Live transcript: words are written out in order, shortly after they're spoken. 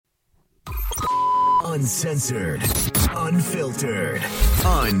Uncensored, unfiltered,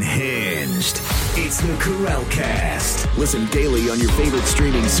 unhinged. It's the Karel Cast. Listen daily on your favorite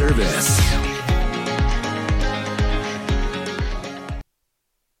streaming service.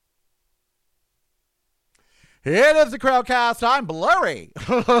 It is the Karel Cast. I'm blurry.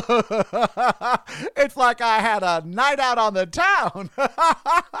 It's like I had a night out on the town.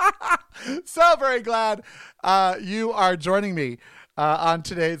 So very glad you are joining me on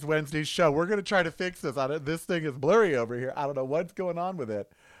today's Wednesday show. We're going to try to fix this. This thing is blurry over here. I don't know what's going on with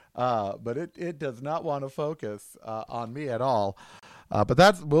it, but it does not want to focus on me at all.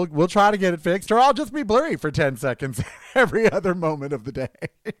 But we'll try to get it fixed, or I'll just be blurry for 10 seconds every other moment of the day.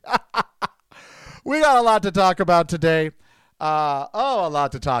 We got a lot to talk about today. A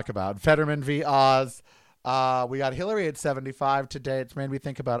lot to talk about. Fetterman v. Oz. We got Hillary at 75 today. It's made me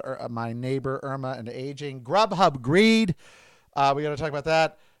think about my neighbor Irma and aging. Grubhub greed. We got to talk about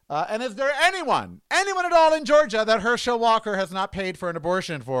that. And is there anyone at all in Georgia that Herschel Walker has not paid for an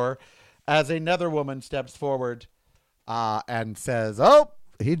abortion for, as another woman steps forward and says, "Oh,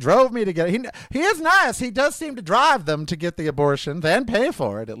 he drove me to get it." He is nice. He does seem to drive them to get the abortions and pay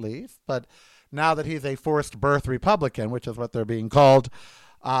for it at least. But now that he's a forced birth Republican, which is what they're being called,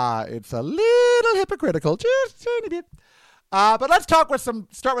 it's a little hypocritical, just a tiny bit. But let's start with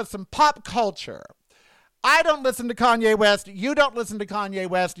some pop culture. I don't listen to Kanye West. You don't listen to Kanye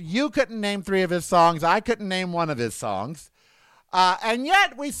West. You couldn't name 3 of his songs. I couldn't name 1 of his songs. And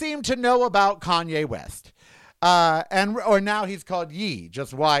yet we seem to know about Kanye West. Or now he's called Ye,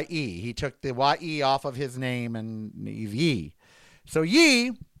 just Y-E. He took the Y-E off of his name and he's Ye. So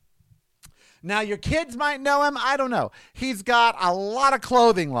Ye. Now, your kids might know him. I don't know. He's got a lot of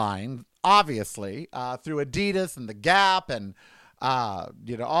clothing line, obviously, through Adidas and The Gap and,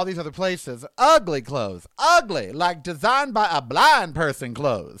 all these other places. Ugly clothes. Ugly, like designed by a blind person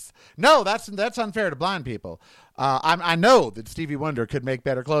clothes. No, that's unfair to blind people. I know that Stevie Wonder could make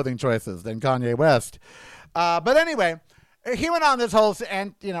better clothing choices than Kanye West. But anyway, he went on this whole,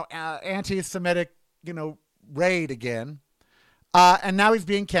 anti-Semitic, raid again. And now he's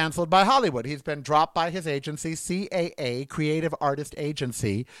being canceled by Hollywood. He's been dropped by his agency, CAA, Creative Artist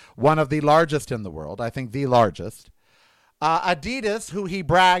Agency, one of the largest in the world, I think the largest. Adidas, who he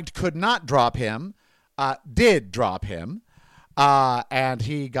bragged could not drop him, did drop him. And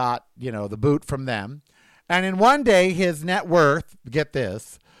he got, the boot from them. And in one day, his net worth, get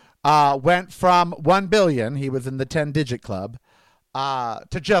this, went from $1 billion, he was in the 10-digit club,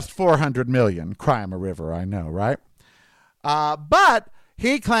 to just $400 million. Cry him a river, I know, right? But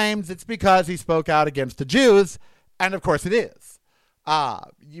he claims it's because he spoke out against the Jews, and of course it is,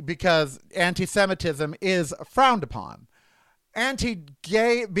 because anti-Semitism is frowned upon.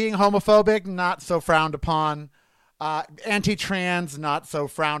 Anti-gay, being homophobic, not so frowned upon. Anti-trans, not so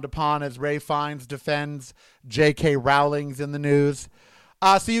frowned upon, as Ray Fiennes defends J.K. Rowling's in the news.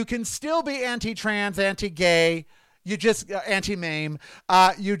 So you can still be anti-trans, anti-gay, you just anti-MAME,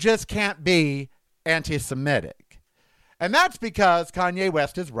 you just can't be anti-Semitic. And that's because Kanye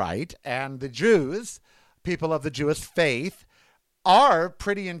West is right, and the Jews, people of the Jewish faith, are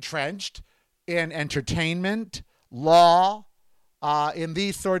pretty entrenched in entertainment, law, in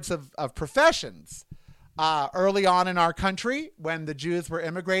these sorts of professions. Early on in our country, when the Jews were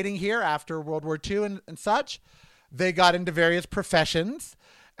immigrating here after World War II and such, they got into various professions,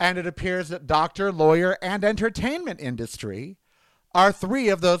 and it appears that doctor, lawyer, and entertainment industry are 3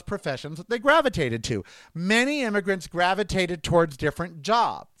 of those professions that they gravitated to. Many immigrants gravitated towards different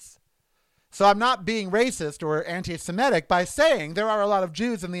jobs. So I'm not being racist or anti-Semitic by saying there are a lot of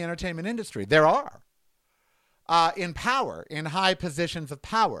Jews in the entertainment industry. There are. In power, in high positions of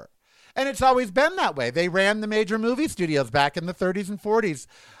power. And it's always been that way. They ran the major movie studios back in the 30s and 40s.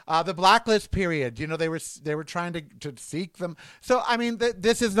 The Blacklist period, they were trying to seek them. So, I mean,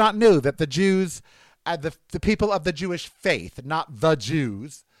 this is not new, that the Jews, the people of the Jewish faith, not the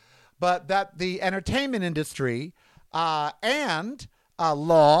Jews, but that the entertainment industry and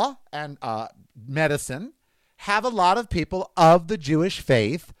law and medicine have a lot of people of the Jewish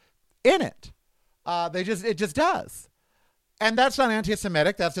faith in it. It just does. And that's not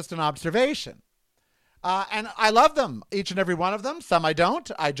anti-Semitic. That's just an observation. And I love them, each and every one of them. Some I don't.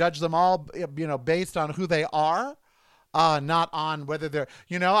 I judge them all, based on who they are. Not on whether they're,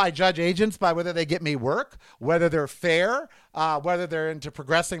 I judge agents by whether they get me work, whether they're fair, whether they're into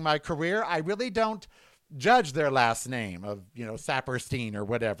progressing my career. I really don't judge their last name of, Saperstein or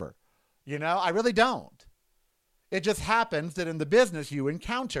whatever. I really don't. It just happens that in the business you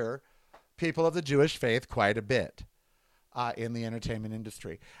encounter people of the Jewish faith quite a bit in the entertainment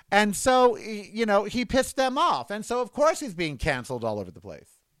industry. And so, he pissed them off. And so, of course, he's being canceled all over the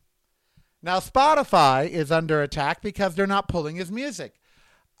place. Now, Spotify is under attack because they're not pulling his music.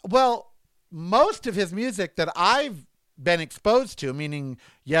 Well, most of his music that I've been exposed to, meaning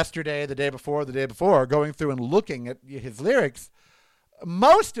yesterday, the day before, going through and looking at his lyrics,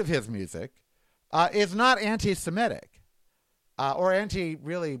 most of his music is not anti-Semitic or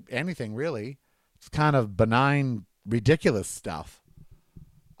really anything, really. It's kind of benign, ridiculous stuff.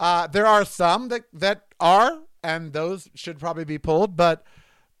 There are some that are, and those should probably be pulled, but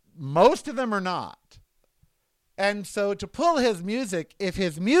most of them are not. And so to pull his music, if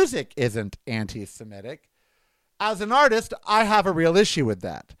his music isn't anti-Semitic, as an artist, I have a real issue with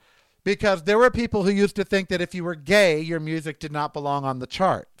that. Because there were people who used to think that if you were gay, your music did not belong on the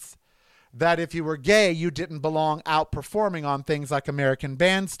charts. That if you were gay, you didn't belong out performing on things like American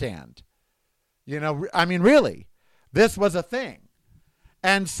Bandstand. You know, I mean, really, this was a thing.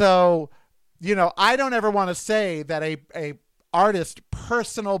 And so, you know, I don't ever want to say that a artist's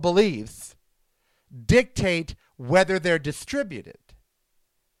personal beliefs dictate whether they're distributed.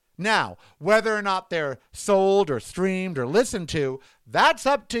 Now, whether or not they're sold or streamed or listened to, that's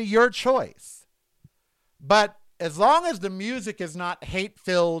up to your choice. But as long as the music is not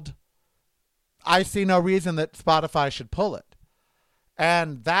hate-filled, I see no reason that Spotify should pull it.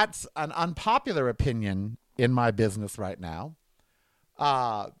 And that's an unpopular opinion in my business right now.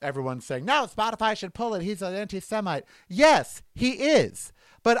 Everyone's saying, no, Spotify should pull it. He's an anti-Semite. Yes, he is.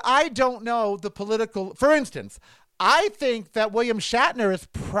 But I don't know the political... For instance, I think that William Shatner is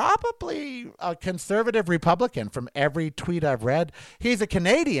probably a conservative Republican from every tweet I've read. He's a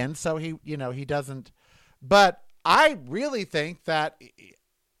Canadian, so he doesn't... But I really think that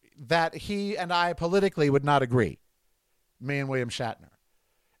he and I politically would not agree, me and William Shatner.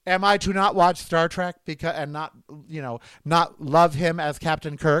 Am I to not watch Star Trek and not love him as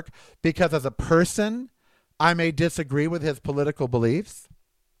Captain Kirk because as a person I may disagree with his political beliefs?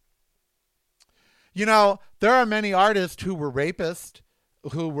 You know, there are many artists who were rapists,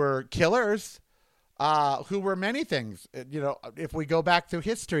 who were killers, who were many things. You know, if we go back through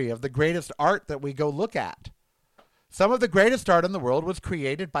history of the greatest art that we go look at, some of the greatest art in the world was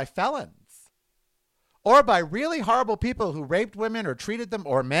created by felons. Or by really horrible people who raped women or treated them,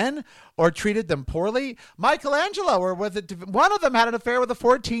 or men, or treated them poorly. Michelangelo, or was it one of them had an affair with a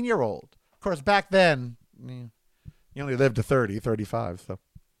 14-year-old. Of course, back then, you only lived to 30, 35. So.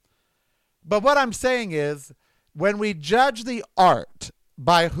 But what I'm saying is, when we judge the art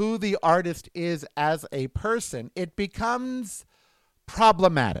by who the artist is as a person, it becomes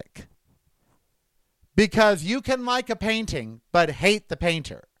problematic. Because you can like a painting, but hate the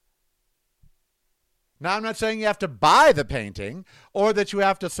painter. Now, I'm not saying you have to buy the painting or that you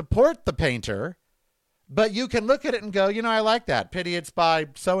have to support the painter, but you can look at it and go, I like that. Pity it's by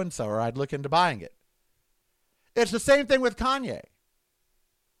so-and-so, or I'd look into buying it. It's the same thing with Kanye.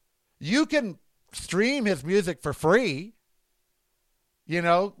 You can stream his music for free,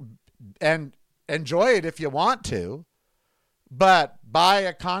 and enjoy it if you want to, but buy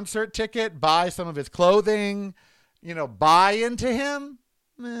a concert ticket, buy some of his clothing, buy into him,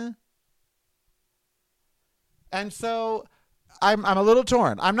 And so I'm a little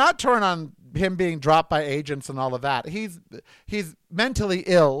torn. I'm not torn on him being dropped by agents and all of that. He's mentally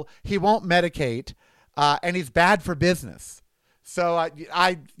ill. He won't medicate, and he's bad for business. So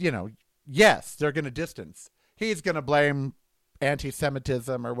yes, they're going to distance. He's going to blame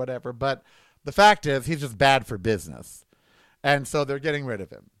anti-Semitism or whatever, but the fact is he's just bad for business. And so they're getting rid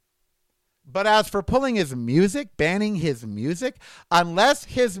of him. But as for pulling his music, banning his music, unless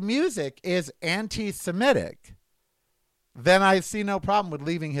his music is anti-Semitic, then I see no problem with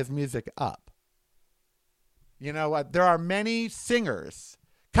leaving his music up. You know what? There are many singers,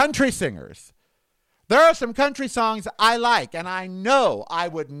 country singers. There are some country songs I like, and I know I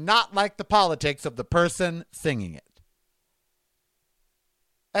would not like the politics of the person singing it.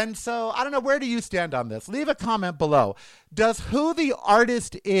 And so, I don't know, where do you stand on this? Leave a comment below. Does who the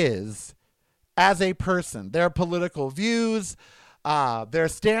artist is as a person, their political views, their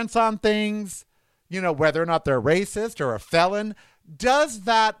stance on things, whether or not they're racist or a felon, does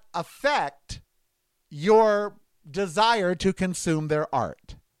that affect your desire to consume their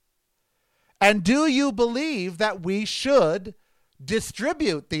art? And do you believe that we should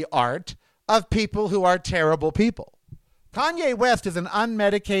distribute the art of people who are terrible people? Kanye West is an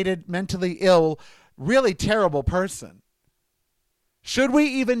unmedicated, mentally ill, really terrible person. Should we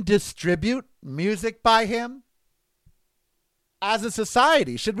even distribute music by him? As a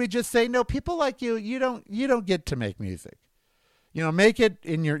society, should we just say, no, people like you don't get to make music. Make it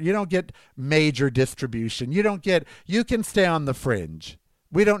you don't get major distribution. You can stay on the fringe.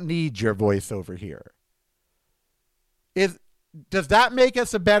 We don't need your voice over here. Does that make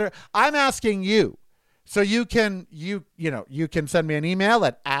us a better? I'm asking you. So you can send me an email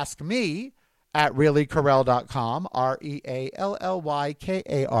at askme@reallykarel.com,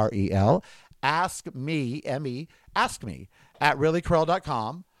 REALLYKAREL, ask me, M-E, ask me at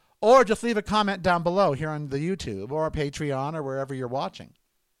reallykarel.com, or just leave a comment down below here on the YouTube or Patreon or wherever you're watching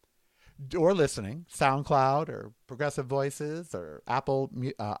or listening, SoundCloud or Progressive Voices or Apple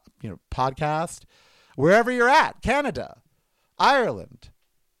podcast, wherever you're at, Canada, Ireland,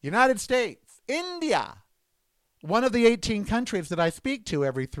 United States, India, one of the 18 countries that I speak to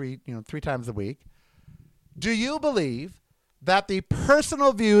every three times a week. Do you believe that the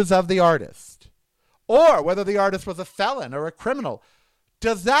personal views of the artist, or whether the artist was a felon or a criminal,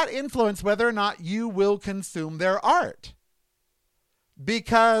 does that influence whether or not you will consume their art?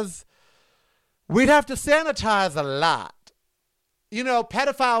 Because we'd have to sanitize a lot.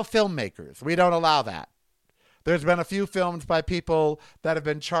 Pedophile filmmakers, we don't allow that. There's been a few films by people that have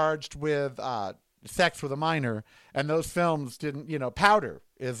been charged with sex with a minor, and those films didn't, Powder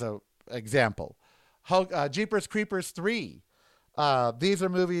is a example. Jeepers Creepers 3. These are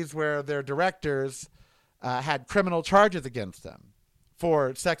movies where their directors had criminal charges against them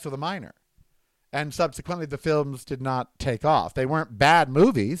for sex with a minor. And subsequently, the films did not take off. They weren't bad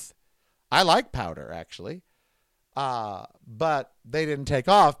movies. I like Powder, actually. But they didn't take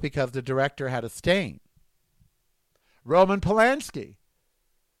off because the director had a stain. Roman Polanski.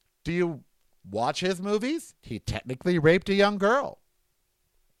 Do you watch his movies? He technically raped a young girl.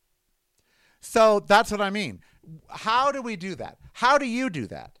 So that's what I mean. How do we do that? How do you do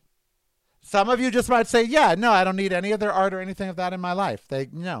that? Some of you just might say, yeah, no, I don't need any of their art or anything of that in my life. I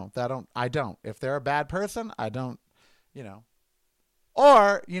don't. If they're a bad person, I don't,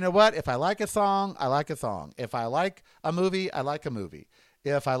 Or, you know what? If I like a song, I like a song. If I like a movie, I like a movie.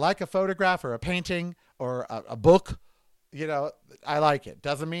 If I like a photograph or a painting or a book, I like it.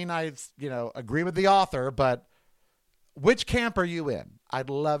 Doesn't mean I, agree with the author, but which camp are you in? I'd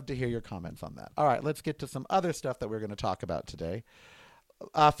love to hear your comments on that. All right, let's get to some other stuff that we're going to talk about today.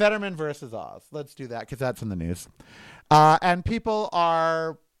 Fetterman versus Oz. Let's do that because that's in the news. And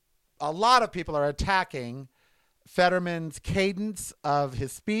a lot of people are attacking Fetterman's cadence of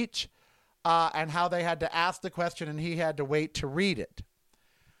his speech and how they had to ask the question and he had to wait to read it.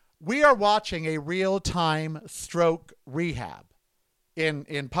 We are watching a real-time stroke rehab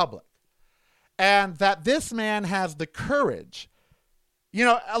in public. And that this man has the courage.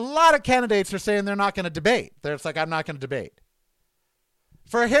 A lot of candidates are saying they're not going to debate. They're just like, I'm not going to debate.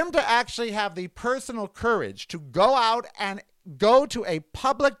 For him to actually have the personal courage to go out and go to a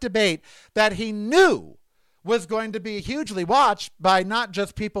public debate that he knew was going to be hugely watched by not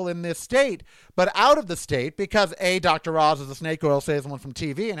just people in this state, but out of the state, because A, Dr. Oz is a snake oil salesman from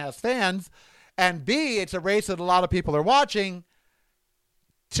TV and has fans, and B, it's a race that a lot of people are watching,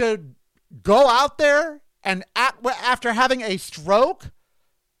 to go out there and after having a stroke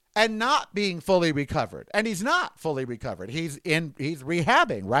and not being fully recovered. And he's not fully recovered. He's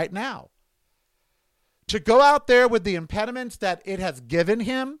rehabbing right now. To go out there with the impediments that it has given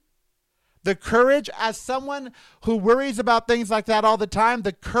him, the courage, as someone who worries about things like that all the time,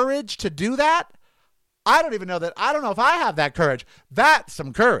 the courage to do that, I don't know if I have that courage. That's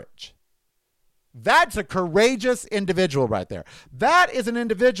some courage. That's a courageous individual right there. That is an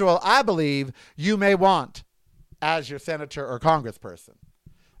individual I believe you may want as your senator or congressperson,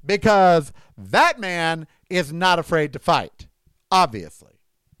 because that man is not afraid to fight, obviously.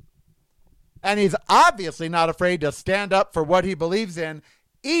 And he's obviously not afraid to stand up for what he believes in,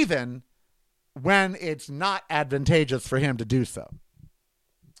 even when it's not advantageous for him to do so.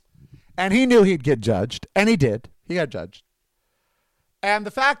 And he knew he'd get judged, and he did. He got judged. And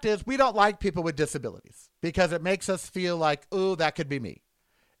the fact is, we don't like people with disabilities because it makes us feel like, ooh, that could be me.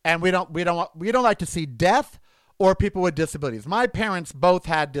 And we don't like to see death or people with disabilities. My parents both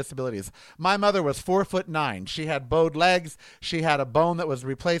had disabilities. My mother was 4'9". She had bowed legs. She had a bone that was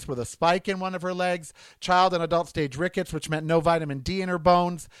replaced with a spike in one of her legs. Child and adult stage rickets, which meant no vitamin D in her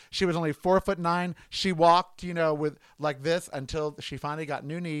bones. She was only 4'9". She walked, with like this until she finally got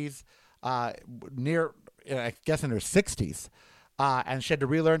new knees, I guess in her 60s. And she had to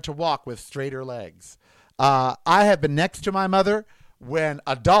relearn to walk with straighter legs. I have been next to my mother when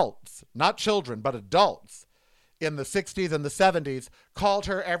adults, not children, but adults, in the 60s and the 70s called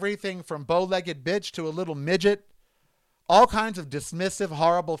her everything from bow-legged bitch to a little midget, all kinds of dismissive,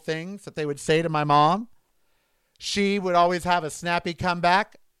 horrible things that they would say to my mom. She would always have a snappy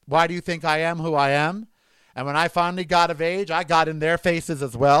comeback. Why do you think I am who I am? And when I finally got of age, I got in their faces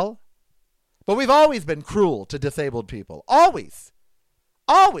as well. But we've always been cruel to disabled people. Always.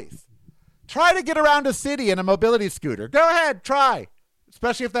 Always. Try to get around a city in a mobility scooter. Go ahead, try.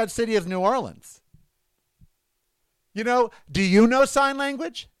 Especially if that city is New Orleans. You know, do you know sign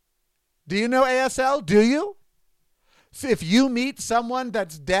language? Do you know ASL? Do you? So if you meet someone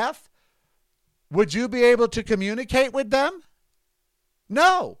that's deaf, would you be able to communicate with them?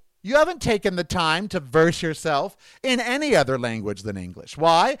 No. You haven't taken the time to verse yourself in any other language than English.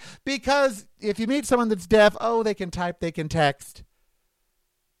 Why? Because if you meet someone that's deaf, they can type, they can text.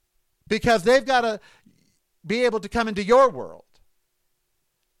 Because they've got to be able to come into your world.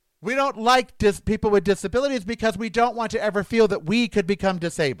 We don't like people with disabilities because we don't want to ever feel that we could become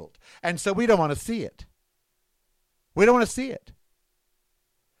disabled. And so we don't want to see it. We don't want to see it.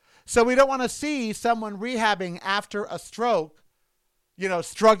 So we don't want to see someone rehabbing after a stroke,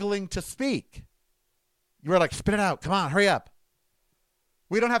 struggling to speak. You're like, spit it out. Come on, hurry up.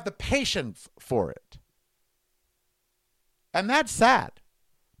 We don't have the patience for it. And that's sad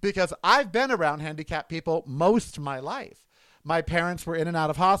because I've been around handicapped people most of my life. My parents were in and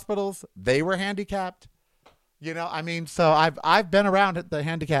out of hospitals. They were handicapped. So I've been around the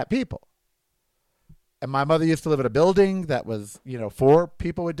handicapped people. And my mother used to live in a building that was, for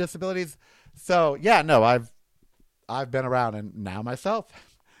people with disabilities. So, I've been around and now myself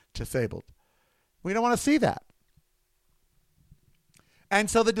disabled. We don't want to see that. And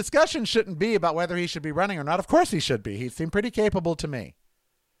so the discussion shouldn't be about whether he should be running or not. Of course he should be. He seemed pretty capable to me.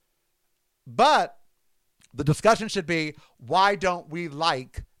 But the discussion should be, why don't we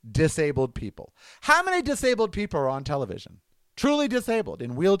like disabled people? How many disabled people are on television? Truly disabled,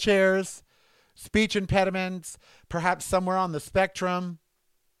 in wheelchairs, speech impediments, perhaps somewhere on the spectrum,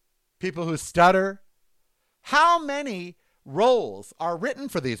 people who stutter. How many roles are written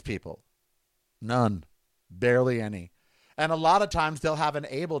for these people? None. Barely any. And a lot of times they'll have an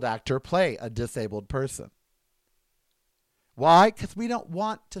abled actor play a disabled person. Why? Because we don't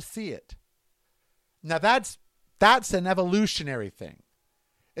want to see it. Now that's an evolutionary thing.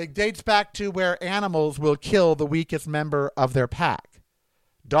 It dates back to where animals will kill the weakest member of their pack.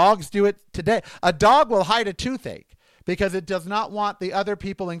 Dogs do it today. A dog will hide a toothache because it does not want the other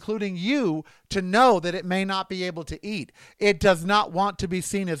people, including you, to know that it may not be able to eat. It does not want to be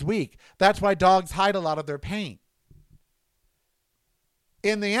seen as weak. That's why dogs hide a lot of their pain.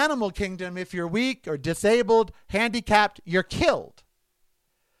 In the animal kingdom, if you're weak or disabled, handicapped, you're killed.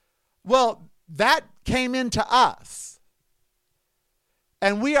 Well, that came into us.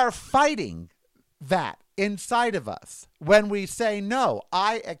 And we are fighting that inside of us when we say, no,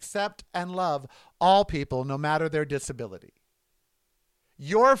 I accept and love all people no matter their disability.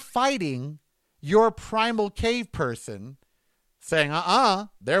 You're fighting your primal cave person saying,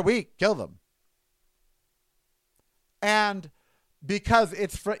 they're weak, kill them. And because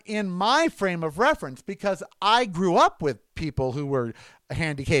it's in my frame of reference, because I grew up with people who were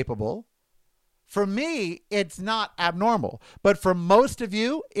handicapable, for me, it's not abnormal. But for most of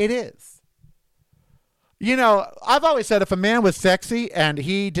you, it is. I've always said if a man was sexy and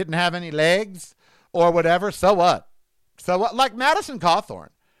he didn't have any legs or whatever, so what? So what? Like Madison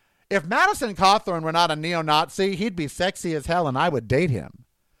Cawthorn. If Madison Cawthorn were not a neo-Nazi, he'd be sexy as hell and I would date him.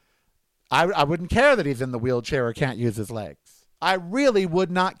 I wouldn't care that he's in the wheelchair or can't use his legs. I really would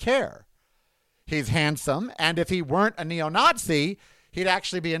not care. He's handsome, and if he weren't a neo-Nazi, he'd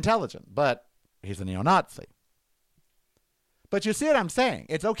actually be intelligent. But he's a neo-Nazi. But you see what I'm saying?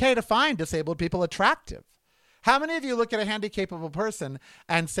 It's okay to find disabled people attractive. How many of you look at a handicapable person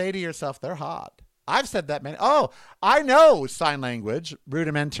and say to yourself, they're hot? I've said that many. I know sign language,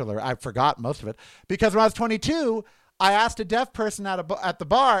 rudimental. I forgot most of it. Because when I was 22, I asked a deaf person at the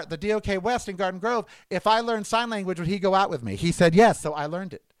bar, the DOK West in Garden Grove, if I learned sign language, would he go out with me? He said yes, so I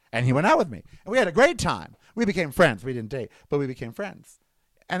learned it. And he went out with me. And we had a great time. We became friends. We didn't date, but we became friends.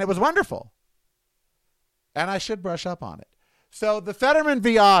 And it was wonderful. And I should brush up on it. So the Fetterman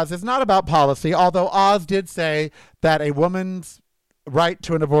v. Oz is not about policy, although Oz did say that a woman's right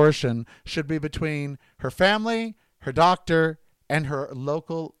to an abortion should be between her family, her doctor, and her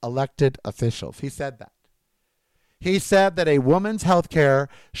local elected officials. He said that. He said that a woman's health care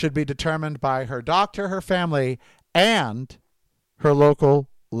should be determined by her doctor, her family, and her local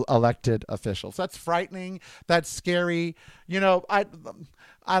elected officials. That's frightening. That's scary. I'm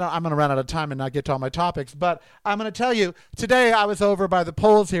going to run out of time and not get to all my topics, but I'm going to tell you, today I was over by the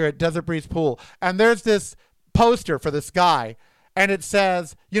pools here at Desert Breeze Pool, and there's this poster for this guy, and it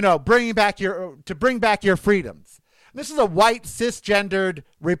says, bring back your freedoms. This is a white, cisgendered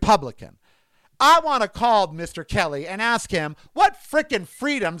Republican. I want to call Mr. Kelly and ask him, what frickin'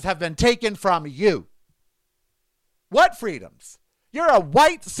 freedoms have been taken from you? What freedoms? You're a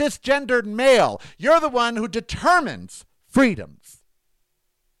white, cisgendered male. You're the one who determines freedoms.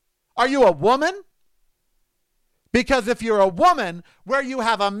 Are you a woman? Because if you're a woman where you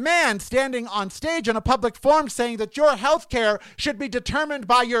have a man standing on stage in a public forum saying that your health care should be determined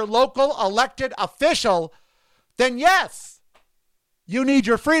by your local elected official, then yes, you need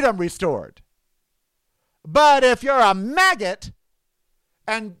your freedom restored. But if you're a maggot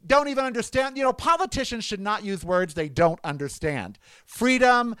and don't even understand, politicians should not use words they don't understand.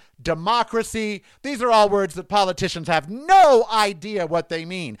 Freedom, democracy, these are all words that politicians have no idea what they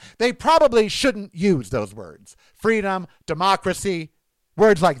mean. They probably shouldn't use those words. Freedom, democracy,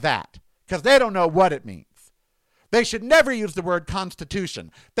 words like that, because they don't know what it means. They should never use the word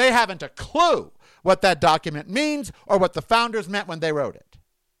Constitution. They haven't a clue what that document means or what the founders meant when they wrote it.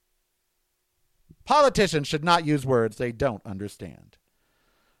 Politicians should not use words they don't understand.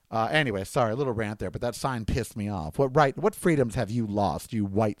 Anyway, sorry, a little rant there, but that sign pissed me off. What freedoms have you lost, you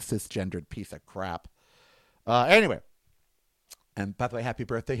white cisgendered piece of crap? Anyway, and by the way, happy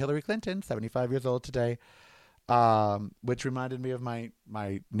birthday, Hillary Clinton, 75 years old today, which reminded me of my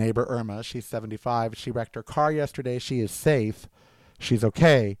neighbor Irma. She's 75. She wrecked her car yesterday. She is safe. She's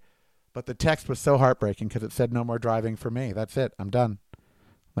okay. But the text was so heartbreaking because it said no more driving for me. That's it. I'm done.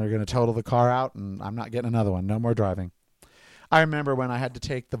 They're going to total the car out, and I'm not getting another one. No more driving. I remember when I had to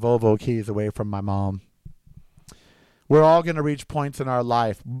take the Volvo keys away from my mom. We're all going to reach points in our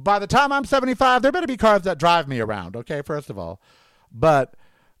life. By the time I'm 75, there better be cars that drive me around, okay, first of all. But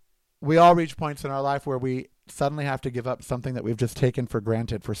we all reach points in our life where we suddenly have to give up something that we've just taken for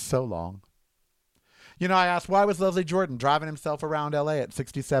granted for so long. I asked, why was Leslie Jordan driving himself around L.A. at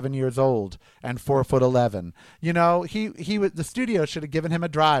 67 years old and 4'11"? The studio should have given him a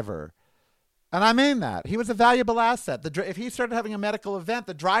driver. And I mean that. He was a valuable asset. If he started having a medical event,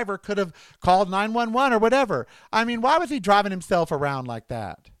 the driver could have called 911 or whatever. I mean, why was he driving himself around like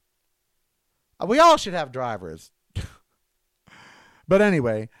that? We all should have drivers. But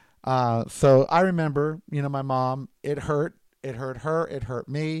anyway, so I remember, my mom, it hurt. It hurt her. It hurt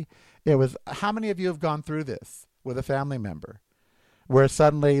me. How many of you have gone through this with a family member where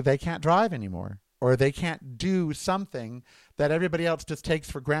suddenly they can't drive anymore? Or they can't do something that everybody else just takes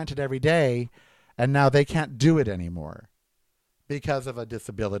for granted every day, and now they can't do it anymore because of a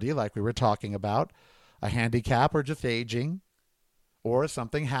disability like we were talking about, a handicap, or just aging, or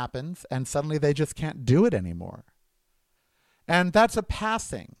something happens, and suddenly they just can't do it anymore. And that's a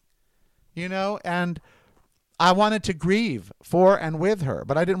passing, and I wanted to grieve for and with her,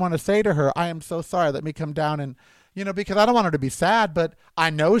 but I didn't want to say to her, I am so sorry, let me come down and, because I don't want her to be sad, but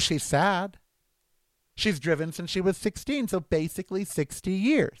I know she's sad. She's driven since she was 16, so basically 60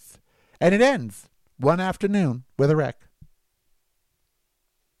 years. And it ends one afternoon with a wreck.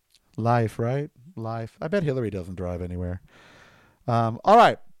 Life, right? Life. I bet Hillary doesn't drive anywhere. All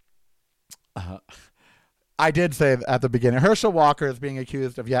right. I did say at the beginning, Herschel Walker is being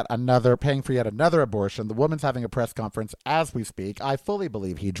accused of paying for yet another abortion. The woman's having a press conference as we speak. I fully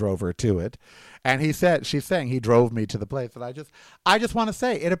believe he drove her to it. And she's saying he drove me to the place. And I just want to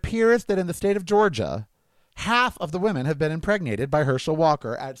say, it appears that in the state of Georgia, half of the women have been impregnated by Herschel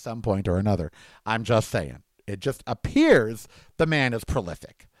Walker at some point or another. I'm just saying. It just appears the man is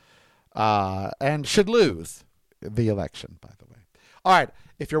prolific and should lose the election, by the way. All right.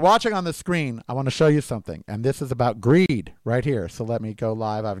 If you're watching on the screen, I want to show you something. And this is about greed right here. So let me go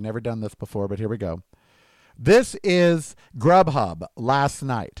live. I've never done this before, but here we go. This is Grubhub last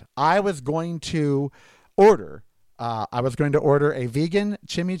night. I was going to order a vegan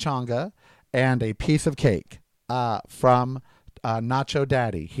chimichanga and a piece of cake from Nacho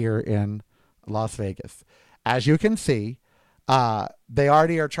Daddy here in Las Vegas. As you can see, they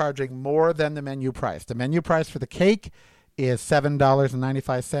already are charging more than the menu price. The menu price for the cake is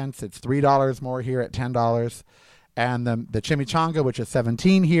 $7.95. It's $3 more here at $10. And the chimichanga, which is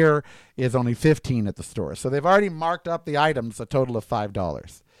 $17 here, is only $15 at the store. So they've already marked up the items a total of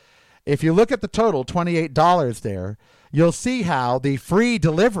 $5. If you look at the total, $28 there, you'll see how the free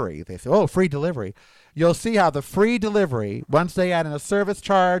delivery, they say, oh, free delivery. You'll see how the free delivery, once they add in a service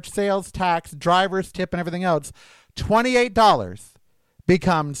charge, sales tax, driver's tip, and everything else, $28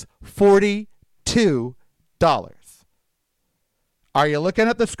 becomes $42. Are you looking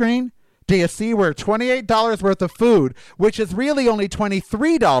at the screen? Do you see where $28 worth of food, which is really only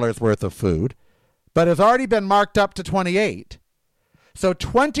 $23 worth of food, but has already been marked up to $28. So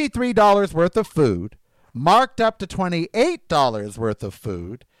 $23 worth of food, marked up to $28 worth of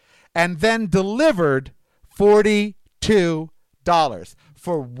food, and then delivered $42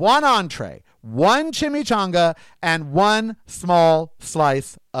 for one entree, one chimichanga, and one small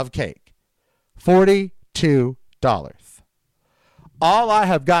slice of cake. $42. All I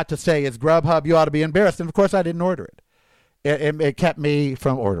have got to say is, Grubhub, you ought to be embarrassed. And, of course, I didn't order it. It kept me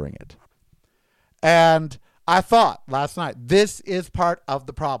from ordering it. And I thought last night, this is part of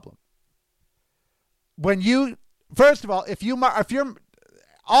the problem. First of all, if you're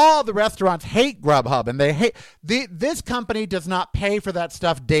all the restaurants hate Grubhub, and they hate this company does not pay for that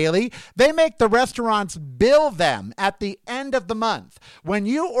stuff daily. They make the restaurants bill them at the end of the month. When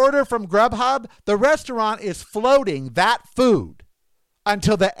you order from Grubhub, the restaurant is floating that food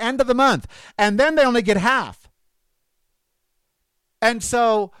until the end of the month, and then they only get half. And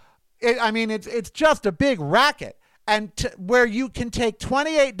so, it's just a big racket. And where you can take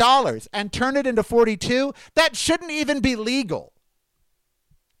 $28 and turn it into $42, that shouldn't even be legal.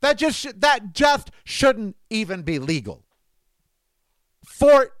 That just shouldn't even be legal.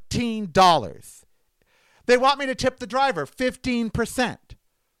 $14. They want me to tip the driver 15%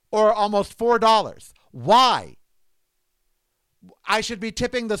 or almost $4. Why? I should be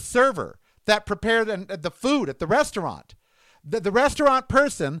tipping the server that prepared the food at the restaurant. The restaurant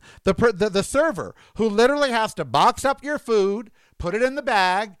person, the server, who literally has to box up your food, put it in the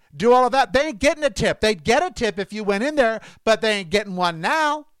bag, do all of that. They ain't getting a tip. They'd get a tip if you went in there, but they ain't getting one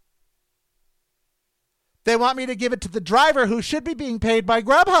now. They want me to give it to the driver who should be being paid by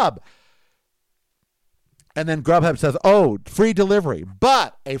Grubhub. And then Grubhub says, oh, free delivery,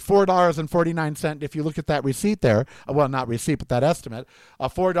 but a $4.49, if you look at that receipt there, well, not receipt, but that estimate, a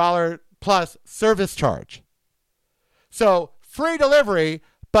 $4 plus service charge. So free delivery,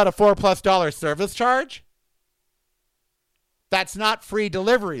 but a $4+ service charge? That's not free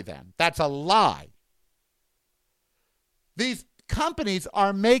delivery then. That's a lie. These companies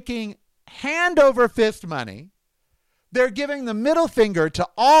are making hand over fist money. They're giving the middle finger to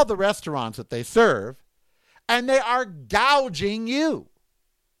all the restaurants that they serve, and they are gouging you.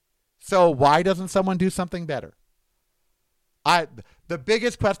 So why doesn't someone do something better? The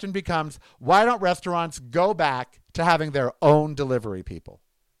biggest question becomes, why don't restaurants go back to having their own delivery people?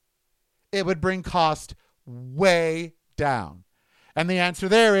 It would bring cost way down. And the answer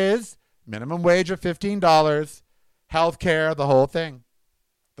there is minimum wage of $15, health care, the whole thing.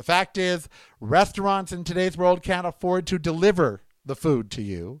 The fact is, restaurants in today's world can't afford to deliver the food to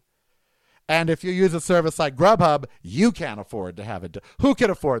you. And if you use a service like Grubhub, you can't afford to have it. Who can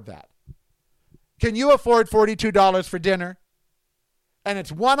afford that? Can you afford $42 for dinner? And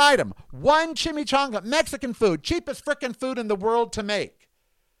it's one item, one chimichanga, Mexican food, cheapest frickin' food in the world to make.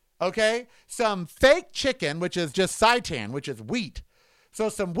 Okay? Some fake chicken, which is just seitan, which is wheat. So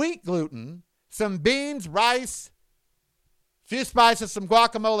some wheat gluten, some beans, rice, few spices, some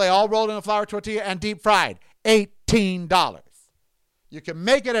guacamole, all rolled in a flour tortilla and deep fried. $18. You can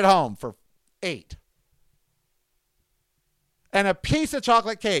make it at home for $8. And a piece of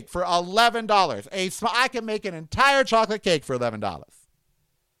chocolate cake for $11. I can make an entire chocolate cake for $11.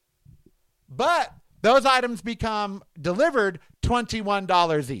 But those items become delivered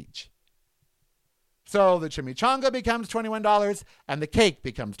 $21 each. So the chimichanga becomes $21 and the cake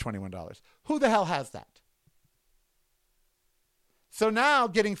becomes $21. Who the hell has that? So now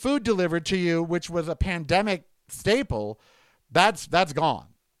getting food delivered to you, which was a pandemic staple, that's gone.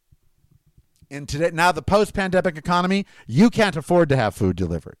 In today, now the post-pandemic economy, you can't afford to have food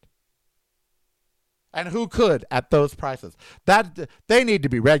delivered. And who could at those prices? They need to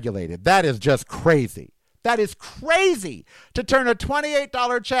be regulated. That is just crazy. That is crazy to turn a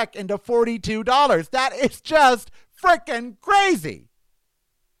 $28 check into $42. That is just freaking crazy.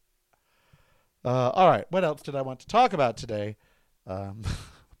 All right. What else did I want to talk about today?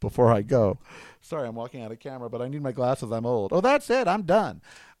 Before I go. Sorry, I'm walking out of camera, but I need my glasses. I'm old. Oh, that's it. I'm done.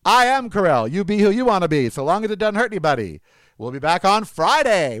 I am Carell. You be who you want to be, so long as it doesn't hurt anybody. We'll be back on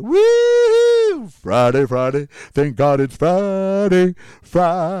Friday. Woo! Friday. Thank God it's Friday.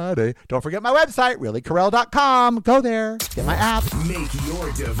 Don't forget my website, reallycarell.com. Go there. Get my app. Make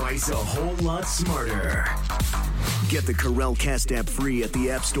your device a whole lot smarter. Get the Carellcast app free at the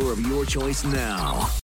App Store of your choice now.